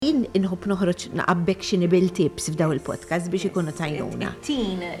jien inħobb noħroġ naqabbek xi nibil tips f'daw il-podcast biex ikunu tajnuna.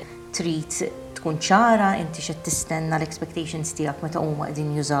 Tin trid tkun ċara inti x'qed tistenna l-expectations tiegħek meta huma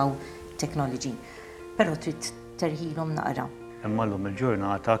qegħdin jużaw technology. Però trid terħilhom naqra. Imma llum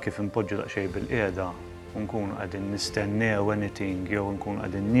il-ġurnata kif impoġġu daqsxejn bil-qiegħda u nkunu qegħdin nistennew anything jew nkunu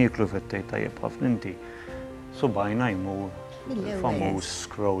qegħdin niklu fit-tejt tajjeb ħafna inti. Subajna jmur famuż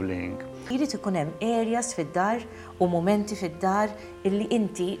scrolling. Jrid ikun hemm areas fid-dar u momenti fid-dar illi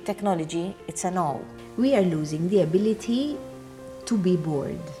inti technology it's a no. We are losing the ability to be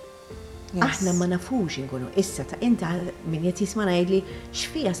bored. Aħna ma nafux inkunu issa ta' inti min qed jisma' ngħidli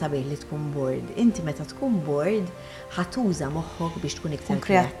x'fiha sabiħ li tkun bored. Inti meta tkun bored ħatuża moħħok biex tkun iktar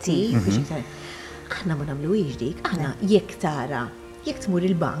kreattiv biex iktar. Aħna ma nagħmluhiex dik, aħna jekk tmur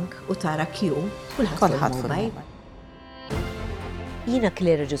il-bank u tara Q, kulħadd fil-mobile. Jiena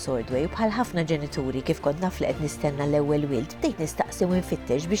Klera Ġusordwej bħal ħafna ġenituri kif kont naf li qed nistenna l-ewwel wild bdejt nistaqsi u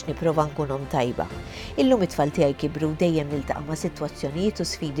nfittex biex nipprova nkun om tajba. Illum it-tfal tiegħi kibru dejjem niltaqa' ma' sitwazzjonijiet u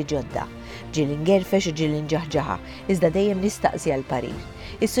sfidi ġodda. Ġieli ngerfex u ġieli nġaħġaħa, iżda dejjem nistaqsi għal parir.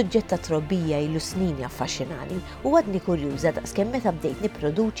 Is-suġġett ta' trobbija ilu snin jaffaxxinani u għadni kurjuża daqskemm meta bdejt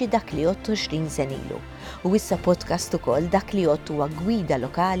nipproduċi dak li 20 sen ilu. U issa podcast ukoll dak li huwa gwida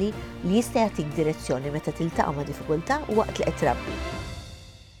lokali li jista' jagħtik direzzjoni meta tiltaqa' ma' diffikultà waqt li qed trabbi.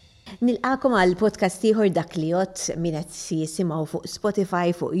 Nilqakom għal podcast ieħor dak li min qed jisimgħu fuq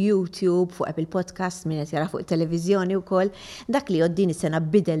Spotify, fuq YouTube, fuq Apple Podcast, min qed jara fuq televiżjoni wkoll. Dak li din is-sena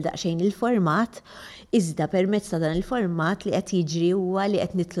bidel daqsxejn il-format, iżda permezz ta' dan il-format li qed jiġri huwa li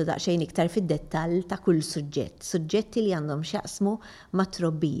qed nitlu daqsxejn iktar fid-dettall ta' kull suġġett. Suġġetti li għandhom x'jaqsmu ma'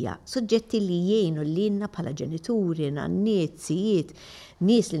 trobbija, suġġetti li jgħinu lilna bħala ġenituri, nanniet, sijiet,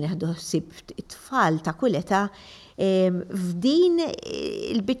 nies li neħdu ħsieb it-tfal ta' kull età. F'din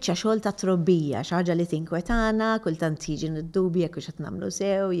il-biċċa xogħol ta' trobbija, xi ħaġa li tinkwetana, kultant tiġi niddubja jekk qed nagħmlu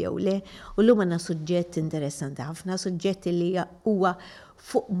sew jew le, u llum għandna suġġett interessanti ħafna, suġġett li huwa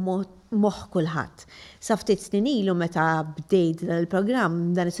fuq moħħ kulħadd. Sa ftit snin ilu meta bdejt dan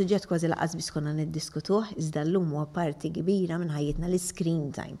il-programm dan is-suġġett kważi laqas biss konna niddiskutuh, iżda llum huwa parti kbira minn ħajjitna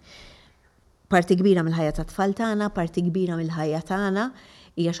l-screen time. Parti kbira mill-ħajja tat-tfal tagħna, parti kbira mill-ħajja tagħna,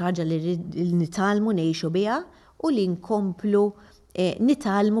 hija xi ħaġa li nitalmu ngħixu biha u li nkomplu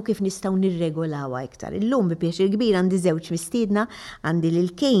nitalmu kif nistgħu nirregolawha iktar. Illum bi pjaċir kbir għandi żewġ mistiedna, għandi lil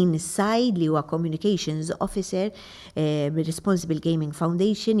Kayne is-Sajd li huwa Communications Officer bir-Responsible Gaming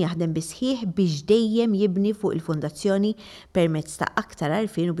Foundation jaħdem bisħieħ biex dejjem jibni fuq il-fondazzjoni permezz ta' aktar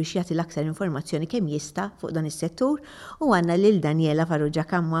għarfien u biex jagħti l-aktar informazzjoni kemm jista' fuq dan is-settur u għandna lil Daniela Farrugia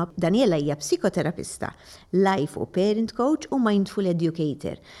Kamma. Daniela hija psikoterapista, life u parent coach u mindful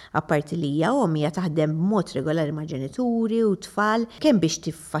educator. Apparti li hija hija taħdem b'mod regolari ma' ġenituri u tfal kemm biex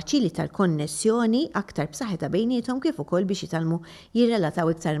tiffaċilita l-konnessjoni aktar b'saħħitha bejniethom kif ukoll biex jitalmu jirrelataw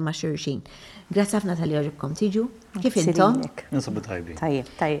iktar ma' xulxin. Grazzi ħafna tal-li ġibkom tiġu. Kif intom? Ninsabu tajbi.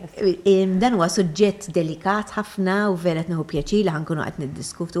 Tajjeb. Dan huwa suġġett delikat ħafna u vera qed nieħu pjaċir li ħankunu qed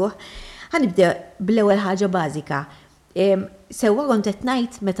niddiskutuh. Ħanibda bl-ewwel ħaġa bażika. Sewwa kont qed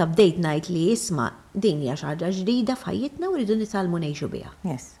ngħid meta bdejt ngħid li isma' din hija xi ħaġa ġdida f'ħajjitna u rridu nitalmu ngħixu biha.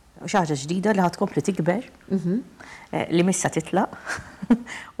 Yes. Xi ħaġa ġdida li ħadd tkompli tikber, li missa titlaq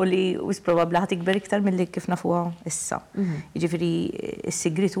u li probabbli ħadd tikber iktar milli kif nafuha issa. Jiġifieri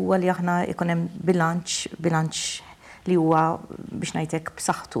s-sigriet huwa li aħna ikun hemm bilanċ li huwa biex ngħidlek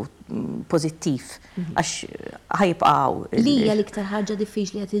b'saħħtu pożittiv għax ħajbqgħu. Li hija l-iktar ħaġa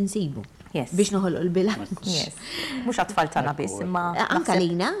diffiċli qed insibu. Yes. Biex noħolqu l-bilanċ. Yes. Mhux għat-tfal tagħna biss, imma anke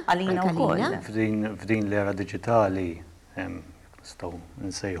għalina wkoll. F'din l-era diġitali nistgħu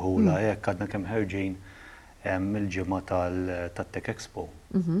nsejħula hekk għadna kemm ħerġin mill-ġimgħa tat-Tech Expo.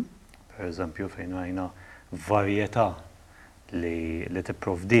 Pereżempju fejn rajna varjetà li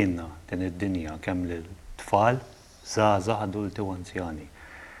tipprovdilna din id-dinja kemm lil-tfal, żgħażagħ, adulti u anzjani.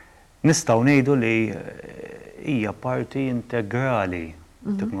 Nistgħu ngħidu li hija parti integrali,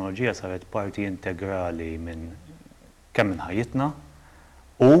 it-teknoloġija saret parti integrali kemm minn ħajjitna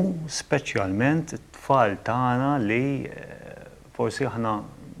u speċjalment it-tfal tagħna li forsi aħna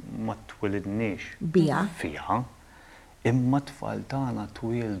ma twilidniex fiha, imma t-tfal tagħna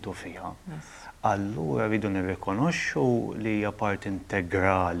twildu fiha. Allura rridu nirrikonoxxu li hija part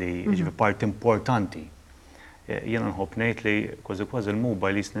integrali, ġifieri part importanti. Jiena nħobb ngħid li kważi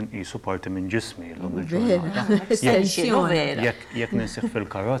l-mobile jisni nqisu parti minn ġismi llum il-ġurnata. Jekk ninsieħ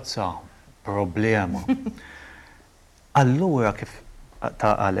fil-karozza, problema. Allura kif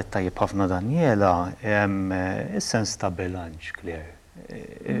qalet tajjeb ħafna Daniela, is-sens ta' bilanċ, Claire,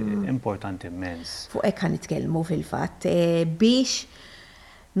 importanti immens. Fuq hekk ħanitkellmu fil-fatt biex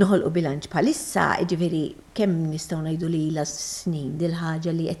noħolqu bilanċ bħalissa, ġifieri kemm nistgħu ngħidu li la snin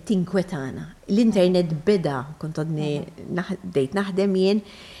dil-ħaġa li qed tinkwetana. L-internet beda kont bdejt naħdem jien,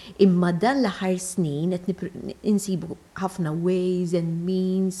 imma dan l-aħħar snin qed insibu ħafna ways and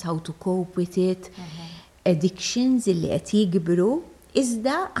means how to cope with it, addictions li qed jikbru,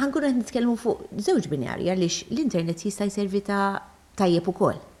 iżda ħankunu qed nitkellmu fuq żewġ binarji għaliex l-internet jista' jservi ta' tajjeb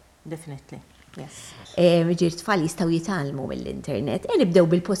ukoll. Definitely. Yes. Tfal jistgħu jitgħallmu mill-internet, nibdew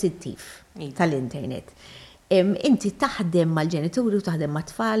bil-pożittiv tal-internet. Inti taħdem mal-ġenituri u taħdem ma'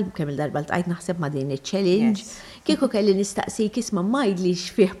 tfal, kemm il-darba ltqajt naħseb ma' din il-challenge, kieku kelli nistaqsik isma'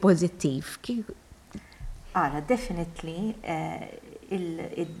 m'għidlix fih pożittiv. Ara, definitely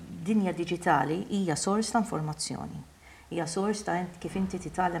id-dinja diġitali hija sors ta' informazzjoni. Hija sors ta' kif inti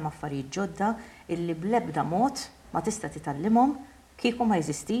titgħallem affarijiet ġodda illi bl-ebda mod ma tista' titgħallimhom kieku ma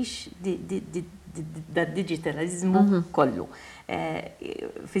jeżistix digitalizmu kollu.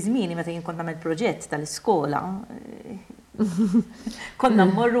 Fi żmieni meta jien kont nagħmel proġett tal-iskola, konna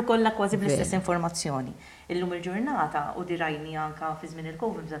mmorru kollha kważi bl-istess informazzjoni. Illum il-ġurnata u dirajni anke fi żmien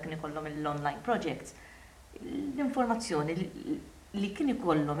il-COVID meta kien ikollhom l-online projects, l-informazzjoni li kien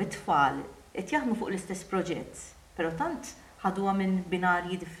ikollhom it-tfal qed jaħdmu fuq l-istess proġett, però tant ħaduha minn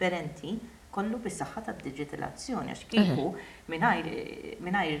binarji differenti kollu bis-saħħa tad-digitalazzjoni għax kieku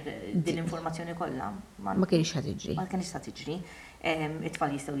mingħajr din l-informazzjoni kollha ma kienx ħad tiġri. Ma kienx ħad tiġri.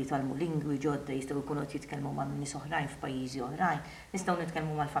 It-tfal jistgħu jitgħallmu lingwi ġodda, jistgħu jkunu qed jitkellmu ma' nies oħrajn f'pajjiżi oħrajn, nistgħu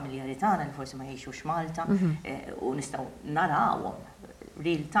nitkellmu mal-familjari tagħna li forsi ma jgħixux Malta u nistgħu narawhom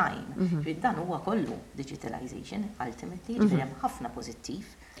real time. Dan huwa kollu digitalization ultimately, ġifieri hemm ħafna pożittiv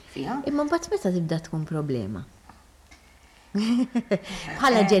fiha. Imma mbagħad meta tibda tkun problema?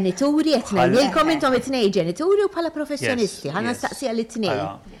 Bħala ġenituri qed ngħidilkom intom it-tnejn ġenituri u bħala professjonisti, ħana nistaqsija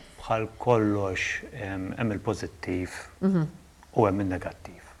lit-tnejn. Bħal kollox hemm il-pożittiv u hemm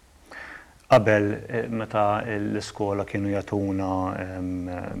il-negattiv. Qabel meta l-iskola kienu jagħtuna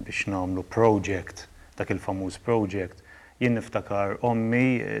biex nagħmlu project, dak il-famuż project, jien niftakar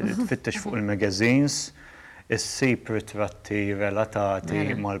ommi tfittex fuq il-magazines issib ritratti relatati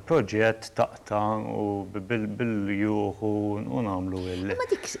mal-proġett taqta u bil-juħu u nagħmlu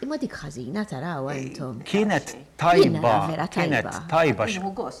Ma dik ħażina tarawha intom. Kienet tajba, kienet tajba.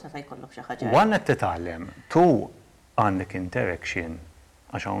 Kienu gost meta jkollok xi ħaġa. Għandek titgħallem, tu għandek interaction,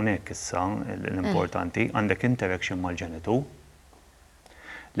 għax hawnhekk issa l-importanti, għandek interaction mal-ġenitur.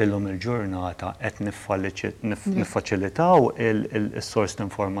 L-lum il-ġurnata qed niffaċilitaw il-sors ta'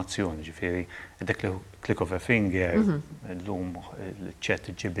 informazzjoni, ġifieri dak click of a finger, l-lum il-chat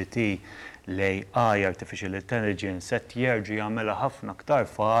GPT, l-AI, artificial intelligence, qed jerġa' jagħmilha ħafna aktar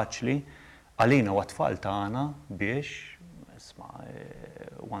faċli għalina u għat-tfal tagħna biex isma'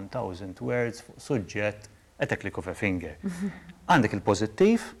 1000 words fuq suġġett qed click of a finger. Għandek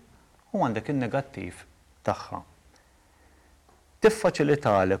il-pożittiv u għandek il-negattiv tagħha.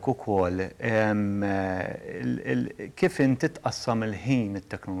 Tiffaċilitalek ukoll kif inti tqassam il-ħin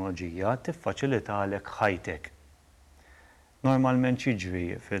it-teknoloġija, tiffaċilitalek ħajtek. Normalment jiġri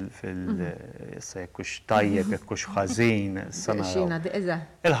issa jekk hux tajjeb, jekk hux ħażin,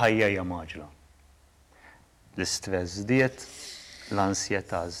 il-ħajja hija maġla. L-istress żdied,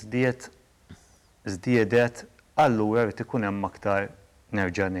 l-ansjetà żdiedet, allura rid ikun hemm aktar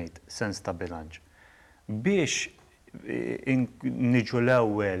nerġa' ngħid sens ta' bilanċ. Biex niġu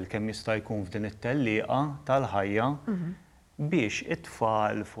l-ewwel kemm jista' jkun f'din it-tellieqa tal-ħajja biex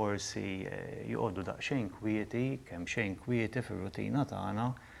it-tfal forsi joqogħdu daqsxejn kwieti, kemm xejn kwieti fir-rutina tagħna,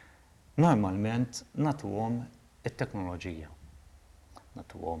 normalment nagħtuhom it-teknoloġija.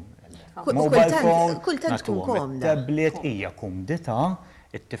 Nagħtuhom il-mobile phone, nagħtuhom it-tablet hija kumdità,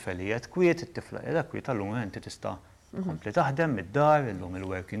 it-tifel qiegħed kwiet, it-tifla qiegħda kwiet, allum inti tista' tkompli taħdem mid-dar, illum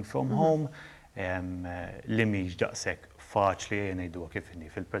il-working from home, li mhix daqshekk faċli ngħiduha kif inhi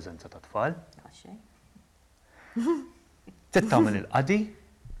fil-preżenza ta' tfal. Tittamel il-qadi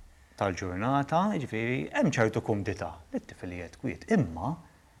tal-ġurnata, jiġifieri hemm ċertu kumdità li t-tifel qiegħed kwiet, imma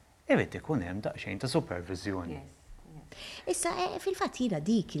irid ikun hemm daqsxejn ta' supervizjoni. Issa fil-fatt jiena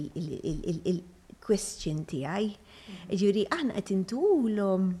dik il-question tiegħi, jiġifieri aħna qed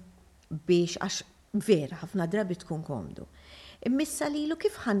intulhom biex għax vera ħafna drabi tkun komdu. Immissa lilu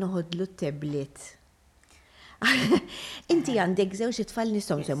kif ħannoħodlu t-tablet? Inti għandek żewġ it-tfal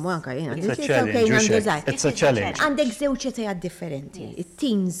nistgħu nsemmu anke jien għandek It's a challenge. Għandek żewġ etejat differenti.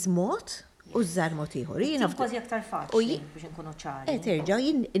 It-teens mod u żżar mod ieħor. Jiena kważi aktar faċli biex inkunu ċari. Terġa'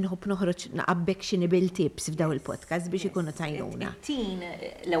 jien inħobb noħroġ naqabbek xi nibil tips f'daw il-podcast biex ikunu tajnuna. It-teen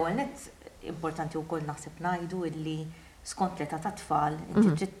l-ewwel nett importanti wkoll naħseb ngħidu illi skont l-età ta' tfal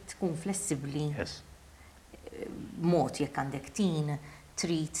inti trid tkun flessibbli. Mod jekk għandek teen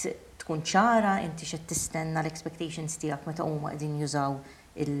trid tkun ċara inti x'qed tistenna l-expectations tiegħek meta huma qegħdin jużaw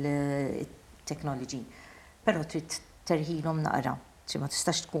il-technology. Però trid terħilhom naqra. Ma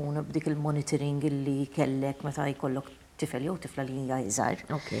tistax tkun b'dik il-monitoring illi kellek meta jkollok tifel jew tifla li hija iżgħar.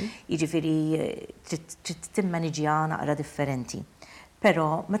 Jiġifieri trid timmaniġja naqra differenti.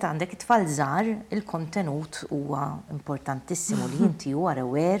 Però meta għandek it-tfal żgħar, il-kontenut huwa importantissimu li inti huwa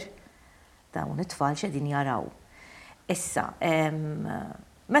aware dawn it-tfal x'qegħdin jaraw. Issa,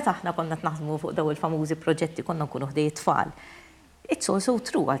 meta aħna konna naħdmu fuq daw il-famużi proġetti konna nkunu ħdej it-tfal. It's also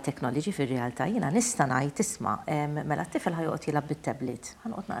true għal-teknoloġi fir-realtà. Jiena nista' ngħid isma' mela t-tifel ħajoqgħod jilgħab bit-tablet.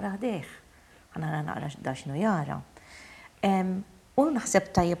 Ħanqgħod naqra ħdejh. Ħanara naqra da x'inhu jara. U naħseb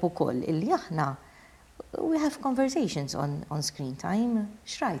tajjeb ukoll illi aħna we have conversations on screen time.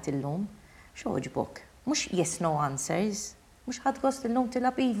 X'rajt illum? X'għoġbok? Mhux yes no answers. Mhux ħadd gost illum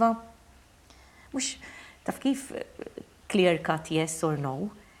tilgħab iva. Mhux taf kif clear cut yes or no.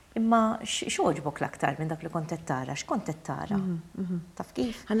 Imma x'għoġbok l-aktar minn dak li kont qed tara, x'kont qed tara? Taf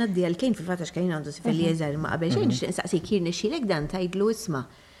kif? Ħanaddi għal Kayne fil-fatt Kayne għandu sifel li jeżgħar ma qabel xejn nixtieq nsaqsik jien nixxielek dan tgħidlu isma'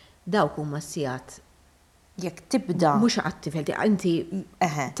 dawk huma s-sigħat. Jekk tibda. Mhux għat-tifel inti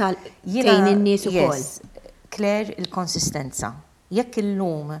tgħin in-nies ukoll. Claire il-konsistenza. Jekk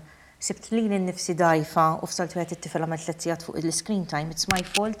illum sibt lili nnifsi dgħajfa u fsalt wieħed it-tifel għamel 3 sigħat fuq il-screen time, it's my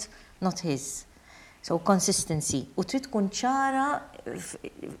fault, not his. So consistency. U trid tkun ċara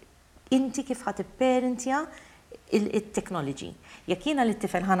inti kif ħadd ipparentja il-technology. Jekk jiena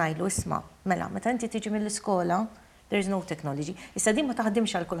lit-tifel ħanajlu isma' mela, meta inti tiġi mill-iskola, there is no technology. Issa din ma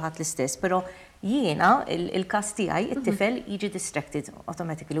taħdimx għal kulħadd l-istess, però jiena il-każ tiegħi it-tifel jiġi distracted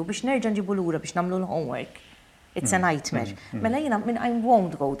automatically u biex nerġa' nġibu lura biex nagħmlu l-homework. It's a nightmare. Mela jiena I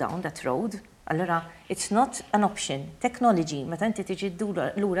won't go down that road. Allora, it's not an option. Technology, meta inti tiġi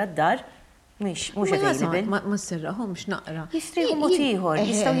lura d-dar, mhux available. Ma sserraħhomx naqra. Jistriħu mod ieħor,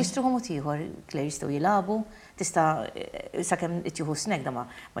 jistgħu jistriħu mod ieħor. Claire jistgħu jilagħbu, tista' sakemm tieħu snack da ma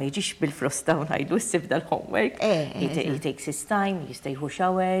jiġix bil-frosta u ngħidu ssibda l-homework. He takes his time, jista' jieħu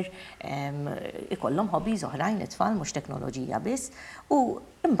shower, ikollhom hobbies oħrajn it-tfal mhux teknoloġija biss u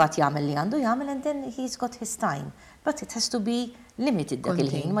imbagħad jagħmel li għandu jagħmel and then he's got his time. But it has to be limited dak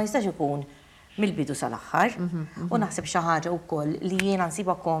il-ħin, ma jistax ikun mill-bidu sal-aħħar. U naħseb xi ħaġa wkoll li jiena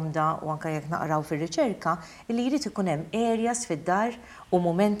nsiba komda u anke jekk naqraw fir-riċerka li jrid ikun hemm areas fid-dar u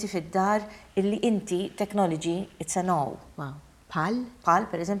momenti fid-dar illi inti technology it's a no. Pal,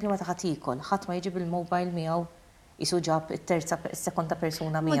 pereżempju meta ħadd ikol, ħadd ma jiġi bil-mobile miegħu jisu ġab is-sekonda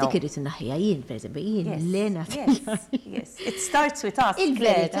persuna miegħu. Ma dik irid innaħħija jien pereżempju jien lena. Yes. It starts with us.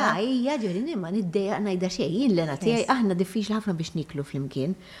 Il-verità hija ġieli ma niddejja ngħidha xejn jien lena tiegħi aħna diffiċli ħafna biex niklu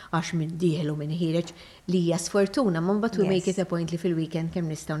flimkien għax minn dieħel u minn ħireġ li hija sfortuna ma mbagħad we make it a point li fil-weekend kemm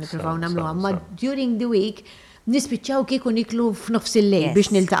nistgħu nippruvaw nagħmluha ma during the week nispiċċaw kieku niklu f'nofs il-lejl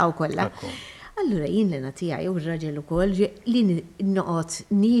biex niltaqgħu kollha. Allura jien lena tiegħi u r-raġel ukoll li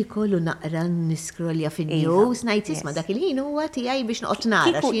noqgħod nikol u naqra niskrolja fin-news ngħid isma' dak il-ħin huwa tiegħi biex noqgħod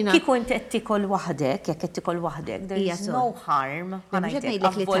nara x'jiena. Kieku inti qed tikol waħdek, jekk qed tikol waħdek, there is no harm.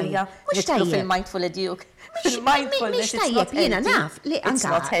 Mhux fil-mindful educ. Mhix tajjeb jiena naf li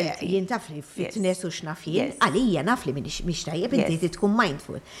anke jien taf li fitness u x'naf jien, għalija naf li mhix tajjeb inti tkun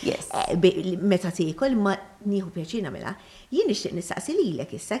mindful. Meta tikol ma nieħu pjaċir nagħmilha, jien nixtieq nistaqsi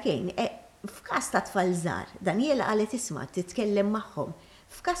lilek issa Kayne. F'każ ta' tfal żgħar, Daniela qalet isma' titkellem magħhom.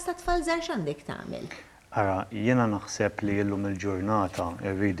 F'każ ta' tfal żgħar x'għandek tagħmel? Ara, jiena naħseb li llum il-ġurnata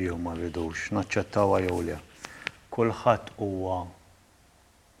irridi u ma rridux naċċettawha jew le. Kulħadd huwa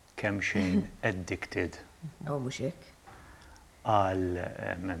kemm xejn addicted. Mhux hekk. Għal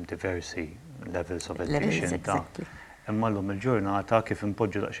hemm diversi levels of addiction ta'. Imma llum il-ġurnata kif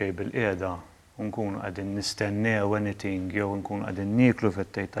impoġġu daqsxejn bil-qiegħda nkunu qegħdin nistennew anything jew nkunu qegħdin niklu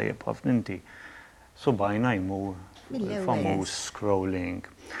fit-tejt tajjeb ħafna inti subajna jmur famuż scrolling.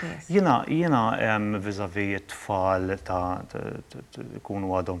 Jiena vis-à-vis it-tfal ta'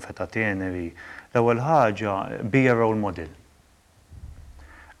 jkunu għadhom feta teneri, l-ewwel ħaġa be a role model.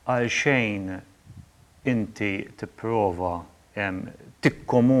 Għal xejn inti tipprova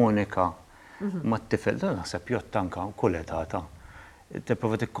tikkomunika mat-tifel, naħseb jgħod anke kull età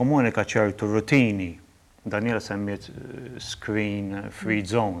tipprova tikkomunika ċertu rutini. Daniela semmiet screen free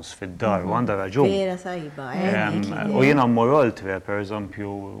zones fid-dar u għandha raġun. Vera sajba. U jiena mmur oltre,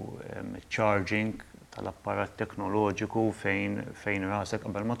 pereżempju, charging tal-apparat teknoloġiku fejn rasek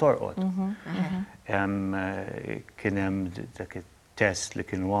qabel ma torqod. Kien hemm dak it-test li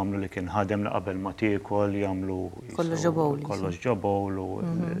kienu għamlu li kien ħadem li qabel ma tiekol jagħmlu kollox ġobowl u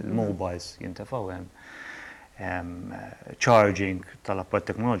l-mobiles jintefgħu hemm. Charging tal-apparat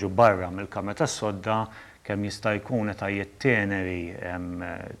teknoloġiku barra mill-kamra tas-sodda kemm jista' jkun qed jitteneri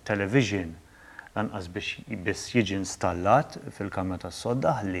television lanqas biex jiġi installat fil-kamra tas-sodda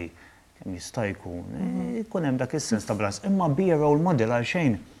ħalli kemm jista' jkun hemm dak is-sens ta' blas. Imma be role model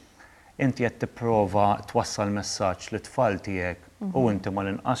għalxejn inti qed tipprova twassal messaġġ lit-tfal tiegħek u inti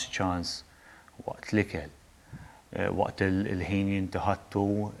mal-inqas ċans waqt l-ikel. Waqt il-ħin jinti ħattu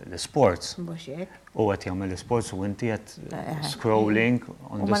l-sports. U għet jagħmel l-sports u inti għet scrolling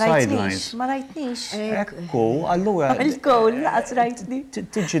on the sidelines. Ma rajtnix. Ekku, allura. Il-gowl, laqas rajtni.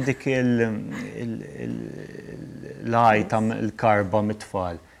 Tiġi dik l-għaj ta' l-karba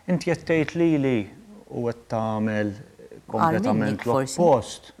mit-tfal. Inti qed tgħid lili u qed tagħmel kompletament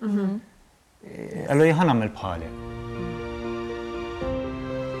l-oppost. Allura jien nagħmel bħalek.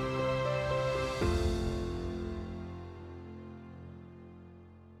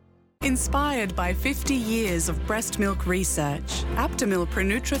 Inspired by 50 years of breast milk research, Aptamil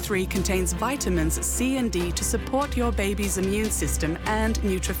Prenutra 3 contains vitamins C and D to support your baby's immune system and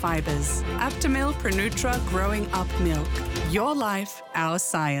nutrifibers. Aptamil Prenutra Growing Up Milk. Your life, our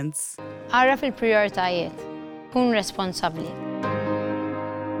science. Għarraf il-prioritajiet. Kun responsabbli.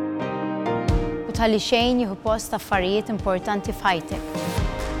 U tħalli xejn jieħu post affarijiet importanti f'ħajtek.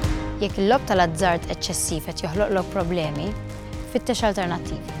 Jekk il-lob tal-azzard eċċessiv qed joħloqlok problemi, fittex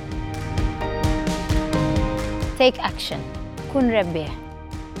alternattivi. Take action. Kun rebbieħ.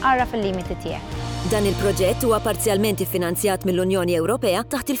 Għarraf il-limiti tiegħek. Dan il-proġett huwa parzjalment iffinanzjat mill-Unjoni Ewropea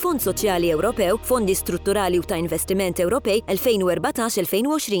taħt il-Fond Soċjali Ewropew, Fondi Strutturali u ta' Investiment Ewropej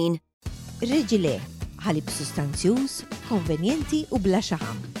 2014-2020. Reġile, ħalib sustanzjuż, konvenjenti u bla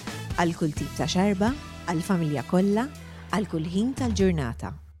xaħam. Għal kull tip ta' xarba, għal familja kollha, għal kull ħin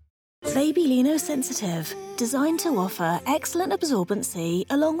tal-ġurnata. Baby Lino Sensitive, designed to offer excellent absorbency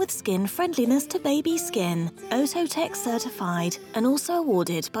along with skin friendliness to baby skin, Ototec certified and also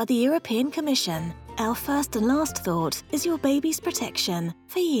awarded by the European Commission. Our first and last thought is your baby's protection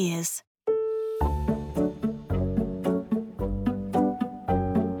for years.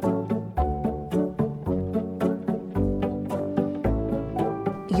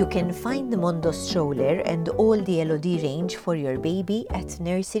 You can find the Mondo stroller and all the LOD range for your baby at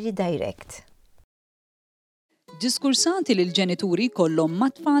Nursery Direct. Diskursanti li l-ġenituri kollhom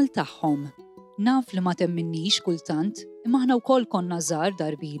mat-tfal tagħhom. Naf li ma temminnix kultant, imma aħna wkoll konna żgħar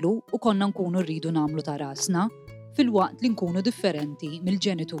darbilu u konna nkunu rridu nagħmlu ta' rasna, fil-waqt li nkunu differenti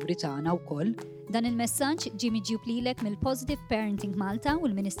mill-ġenituri tagħna wkoll. Dan il-messaġġ ġie miġjub lilek mill-Positive Parenting Malta u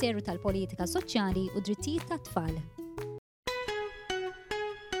l-Ministeru tal-Politika Soċjali u Drittijiet tat-Tfal.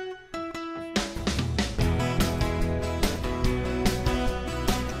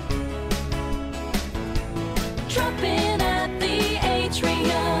 Shopping at the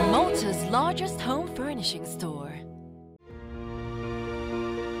Atrium, Malta's largest home furnishing store.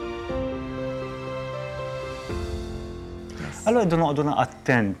 Allora jdu noqogħdu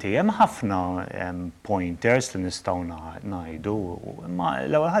attenti, hemm ħafna pointers li nistgħu ngħidu, imma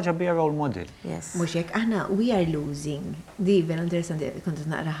l-ewwel ħaġa be role model. Mhux hekk aħna we are losing, di vera interessanti kont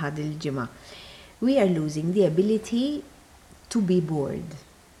naqra ħad il-ġimgħa. We are losing the ability to be bored.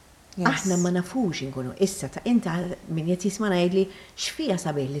 Aħna ma nafux inkunu. Issa ta' inta min qed jisma' ngħidli x'fiha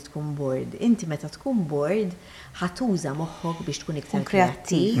sabiħ li tkun bored. Inti meta tkun bored ħatuża moħħok biex tkun iktar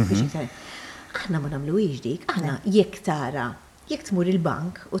kreattiv, biex iktar. Aħna ma nagħmluhiex dik, aħna jekk tmur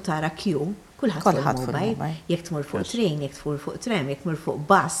il-bank u tara queue, kulħadd mobile, jekk tmur fuq train, jekk tmur fuq tram, jekk tmur fuq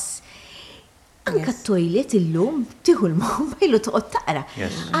bass. Anka t-toilet illum tieħu l-mobile u toqgħod taqra.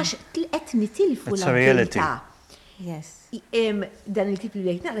 Għax qed nitilfu l-abilità. Dan il-tip li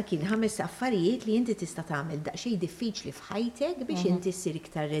lejt naqra kien 5 affarijiet li inti tista' tagħmel daqsxejn diffiċli f'ħajtek biex inti ssir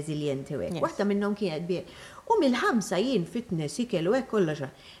iktar reżiljenti u hekk. Waħda minnhom kienet bih. U mill-5 jien fitness ikel u hekk kollox.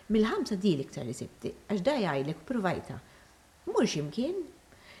 Mill-5 di l-iktar li sibti għax da jgħidlek provajta. Mhux imkien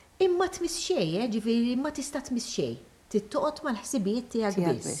imma tmiss xejn, ġifieri ma tista' tmiss xejn. Tittoqgħod mal-ħsibijiet tiegħek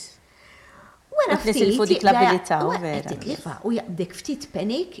biss. Wara ftit dik l-abilità vera. Titlifa u jaqbdek ftit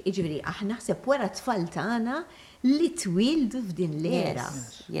panik, jiġifieri aħna ħseb wara t-tfal tagħna li twildu f'din l-era.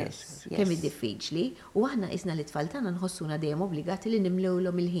 Kemm diffiċli u aħna isna li t-tfal tagħna nħossuna dejjem obbligati li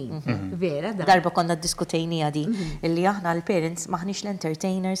nimlewlhom il-ħin. Vera dan. Darba konna ddiskutejnija di illi aħna l-parents maħniex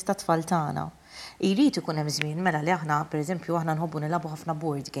l-entertainers ta' tfal tagħna. Jrid ikun hemm żmien mela li aħna pereżempju aħna nħobbu nilagħbu ħafna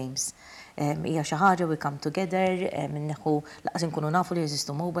board games. Hija xi ħaġa we come together, minneħu laqas inkunu nafu li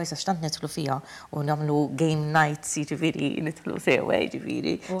jeżistu mobiles għax tant nidħlu fiha u nagħmlu game nights, jiġifieri nidħlu sewa,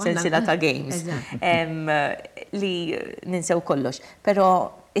 jiġifieri sensiela ta' games. Li ninsew kollox. Però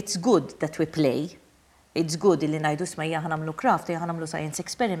it's good that we play, it's good li ngħidu smajja ħanamlu craft, ħanamlu science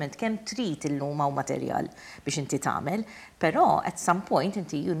experiment, kemm trid illum hawn materjal biex inti tagħmel, però at some point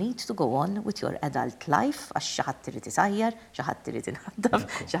inti you need to go on with your adult life għax xi ħadd irid isajjar, xi ħadd irid inħaddaf,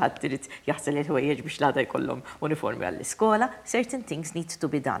 xi ħadd irid jaħsel il-ħwejjeġ biex l-għada jkollhom uniformi għall-iskola, certain things need to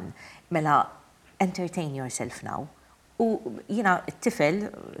be done. Mela entertain yourself now. U jiena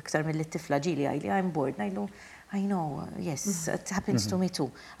t-tifel, iktar mill-tifla ġili għajli, I'm bored, ngħidu I know, yes, it happens to me too.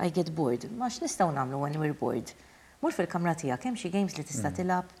 I get bored. Ma x'nistgħu nagħmlu when we're bored? Mur fil-kamra tiegħek hemm xi games li tista'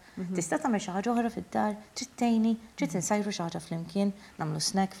 tilab, tista' tagħmel xi ħaġa oħra fid-dar, trid tgħinni, trid insajru xi ħaġa flimkien, nagħmlu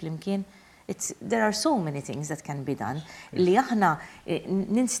snack flimkien. There are so many things that can be done li aħna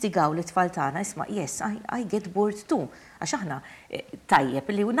ninstigaw l-tfal tagħna isma' yes, I get bored too. Għax aħna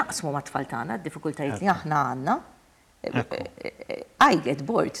tajjeb li naqsmu ma' tfal tagħna d-diffikultajiet li aħna għandna. I get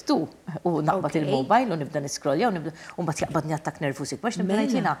bored too. U naqbad il-mobile u nibda niskrolja u mbagħad jaqbadni attak nervużi. Bax nibda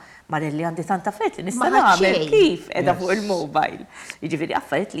ngħidlina Marelli għandi tanta affarijiet li nista' nagħmel kif qiegħda fuq il-mobile. Jiġifieri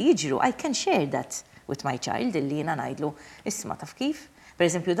affarijiet li jiġru, I can share that with my child illi jiena ngħidlu isma' taf kif.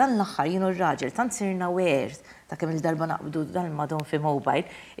 Pereżempju dan l-aħħar jienu r-raġel tant sirna aware ta' kemm il-darba naqbdu dan madhom fi mobile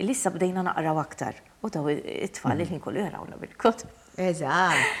illi issa bdejna naqraw aktar. U daw it-tfal il-ħin kollu jarawna bil-kot.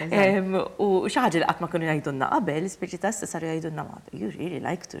 Eżatt. U xi ħaġa li qatt ma kienu jgħidulna qabel, speċi ta' issa saru jgħidulna you really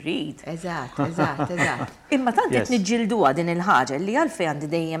like to read. Eżatt. Imma tant qed niġġilduha din il-ħaġa li għalfejn għandi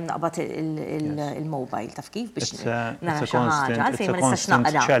dejjem naqbad il-mobile taf kif biex nara xi ħaġa għalfejn ma nistax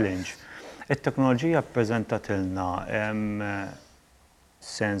naqra. Challenge. It-teknoloġija ppreżentatilna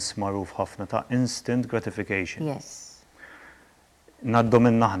sens magħruf ħafna ta' instant gratification. Yes. Naddu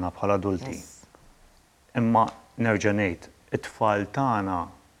minn aħna bħala adulti. Imma nerġa' ngħid, it-tfal tagħna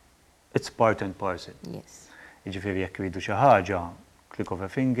it's part and parcel. Yes. Jiġifieri jekk iridu xi ħaġa, click of a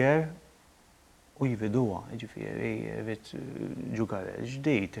finger u jviduha. Jiġifieri irid ġugar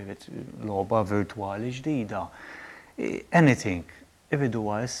ġdid, irid logħba virtwali ġdida. Anything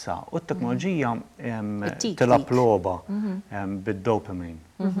ividuha issa. U t-teknoloġija tilab logħba bid-dopamine.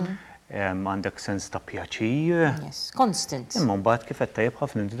 Għandek sens ta' pjaċir. Yes, constant. Imma mbagħad kif qed tajjeb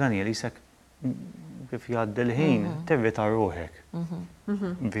ħafna inti Daniela isek kif jgħaddi l-ħin, tevita ruħek.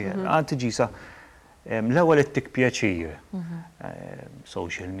 Għad tiġisa, l-ewwel ittik pjaċir,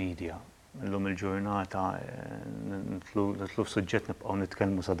 social media, l-lum il-ġurnata, nitlu f'suġġett nibqgħu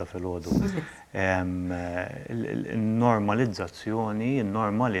nitkellmu sada filgħodu. Il-normalizzazzjoni,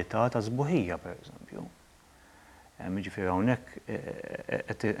 il-normalità ta' żbuħija pereżempju. Jiġifieri hawnhekk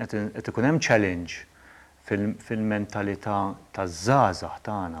qed ikun hemm challenge fil-mentalità taż-żgħażagħ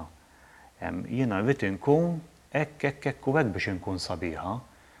tagħna. Jiena rrid inkun hekk u hekk biex inkun sabiħa.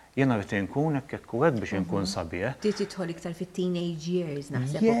 Jiena rrid inkun hekk u hekk biex inkun sabiħ. Trid tidħol iktar fit-teenage years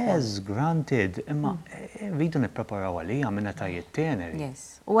naħseb. Yes, granted, imma rridu nippreparaw għalija minn etajiet teneri.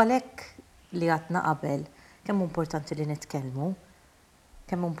 Yes. U għalhekk li għadna qabel kemm importanti li nitkellmu,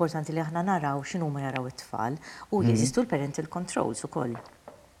 kemm importanti li aħna naraw x'inhuma jaraw it-tfal u jeżistu l-parental controls ukoll.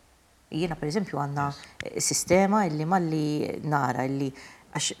 Jiena pereżempju għandna sistema illi malli nara illi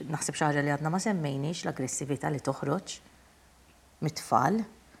għax naħseb xi ħaġa li għadna ma semmejniex l-aggressività li toħroġ mit-tfal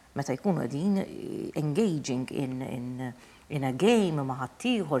meta jkunu qegħdin engaging in a game ma'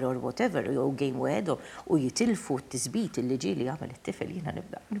 ħaddieħor or whatever, jew game wieħed u jitilfu t-tisbit illi ġieli jagħmel it-tifel jiena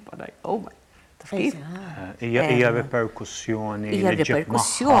nibda ngħid oh my taf kif? Hija reperkussjoni. Hija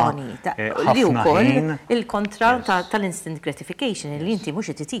reperkussjoni li wkoll il-kontra tal-instant gratification li inti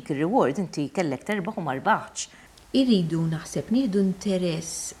mhux qed itik ir-reward inti kellek terbaħ u ma rbaħx. Irridu naħseb nieħdu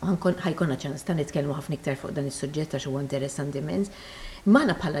interess, ħajkonna ċans ta' nitkellmu ħafna iktar fuq dan is-suġġett għax huwa interessanti immens.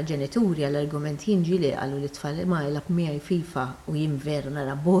 M'aħna bħala ġenituri għall-argument jinġili qalu li tfal ma jilab miegħi FIFA u jien vera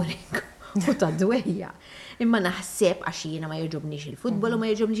nara boring u ta' dwejja. Imma naħseb għax jiena ma jogħġobniex il-futbol u ma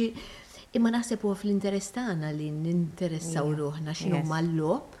jogħġobniex imma naħseb huwa fl-interess tagħna li ninteressaw ruħna x'inhu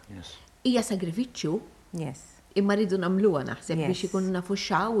mal-logħob hija sagrifiċċju. Yes. Imma rridu nagħmluha naħseb biex ikunu nafu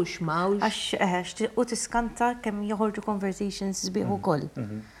x'hawn u x'maw. Għax u tiskanta kemm joħorġu conversations sbieħ ukoll.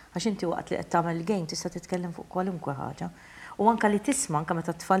 Għax inti waqt li qed tagħmel game tista' titkellem fuq kwalunkwe ħaġa. U anke li tisma' anke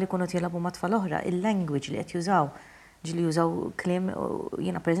meta t-tfal ikunu jilagħbu ma' tfal oħra, il-language li qed jużaw. Ġili jużaw kliem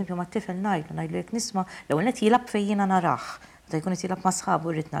jiena pereżempju mat-tifel ngħidlu jekk nisma' l-ewwel qed jilab fejn jiena narah. Meta jkun qed jilab ma' sħabu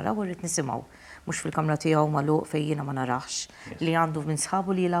rrid naraw u rrid nisimgħu. Mhux fil-kamra tiegħu magħluq fejn jiena ma narax. Li għandu minn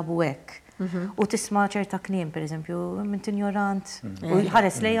sħabu li jilagħbu hekk. U tisma' ċerta kliem, pereżempju, minn ignorant, u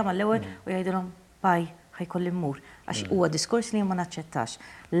jħares lejha mal-ewwel u jgħidulhom baj ħajkolli mmur għax huwa diskors li ma naċċettax.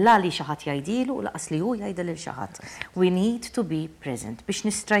 La li xi ħadd jgħidilu u laqas li hu jgħidha lil xi ħadd. We need to be present biex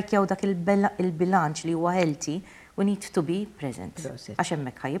nistrajkjaw dak il-bilanċ li huwa healthy, we need to be present. Għax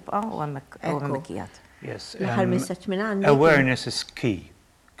hemmhekk ħajibqa' u hemmhekk qiegħed. Yes. L-aħħar messaġġ minn għandi. Awareness is key.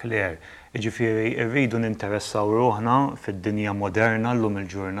 Clear. Ġifieri rridu ninteressaw ruħna fid-dinja moderna llum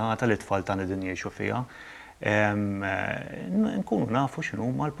il-ġurnata li t-tfal tagħna din jgħixu fiha. Nkunu nafu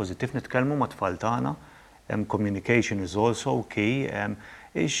x'inhuma l-pożittiv nitkellmu ma' tfal tagħna. Communication is also key.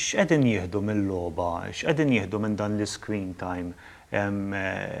 X'qegħdin jieħdu mill-logħba, x'qegħdin jieħdu minn dan l-screen time.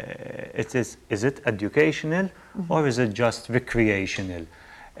 Is it educational or is it just recreational?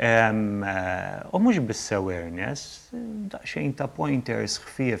 U mhux biss awareness, daqsxejn ta' pointers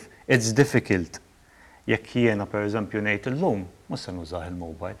ħfief. It's difficult. Jekk jiena pereżempju ngħid illum, mhux se nużah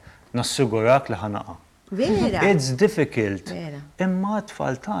il-mobile, nassigurak li ħanaqa'. Vera. It's difficult. Vera. Imma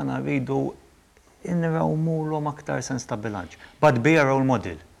t-tfal tagħna rridu inrawmulhom aktar sens ta' bilanċ. But be a role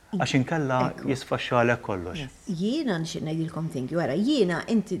model. Għax inkella jisfaxxalek kollox. Jiena nixtieq ngħidilkom thank you. Wara, jiena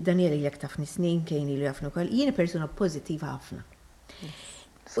inti Daniela ilek tafni snin, Kayne ilu jafnu wkoll, jiena persuna pożittiva ħafna.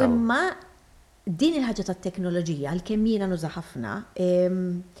 Imma din il-ħaġa tat-teknoloġija għalkemm jiena nuża ħafna,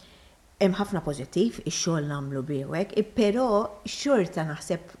 hemm ħafna pożittiv, ix-xogħol nagħmlu bih hekk, però xorta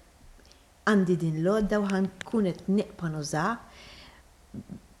naħseb għandi din l-għodda u ħankun qed nieqpa' nuża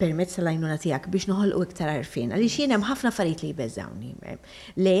permezz tal-għajnuna tiegħek biex noħolqu iktar għarfien. Għaliex jien hemm ħafna affarijiet li jbeżżawni.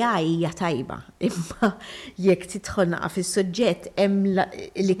 L-AI hija tajba, imma jekk tidħol naqa' fis-suġġett hemm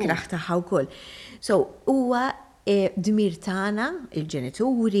l-ikraħ tagħha wkoll. So huwa dmir tagħna,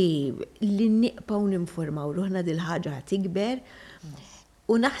 il-ġenituri, li nieqpaw ninformaw ruħna dil ħaġa tikber.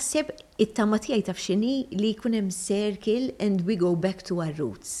 U naħseb it-tama tiegħi taf x'inhi li jkun hemm circle and we go back to our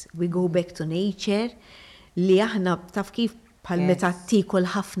roots. We go back to nature li aħna taf kif bħal meta tikol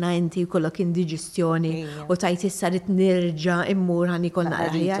ħafna inti jkollok indiġestjoni u tajt issa rid nerġa' immur ħan ikollna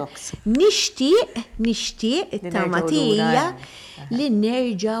aħjar. Nixtieq it-tama tiegħi li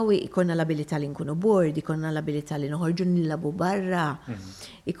nerġgħu ikollna l-abilità li nkunu bored, ikollna l-abilità li noħorġu nilagħbu barra.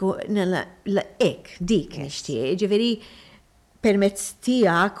 Hekk dik nixtieq. Ġifieri permezz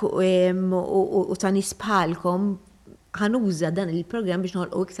tiegħek u ta' nies bħalkom ħanuża dan il-programm biex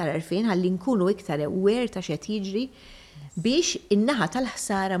noħolqu iktar għarfien ħalli nkunu iktar aware ta' x'qed jiġri biex in-naħa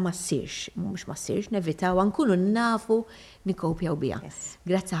tal-ħsara ma ssirx, mhux ma ssirx, nevitaw nkunu nafu nikkopjaw biha.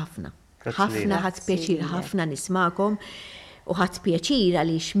 Grazzi ħafna. Ħafna ħadd pjaċir ħafna nismakom u ħadd pjaċir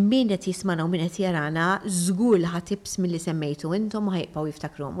għaliex min qed jismana u min qed jarana żgur li ħadd tips milli semmejtu intom u ħajbqgħu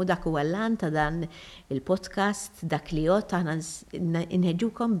jiftakruhom. U dak huwa l-għan ta' dan il-podcast dak li jgħodd aħna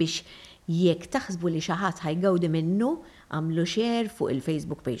inħeġġukom biex jekk taħsbu li xi ħadd ħajgawdi minnu għamlu share fuq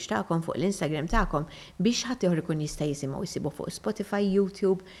il-Facebook page tagħkom, fuq l-Instagram tagħkom biex ħadd ieħor ikun jista' jisimgħu jsibu fuq Spotify,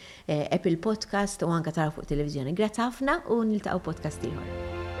 YouTube, Apple Podcast u anke tara fuq televiżjoni. Grazzi ħafna u niltaqgħu podcast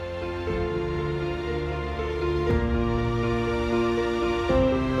ieħor.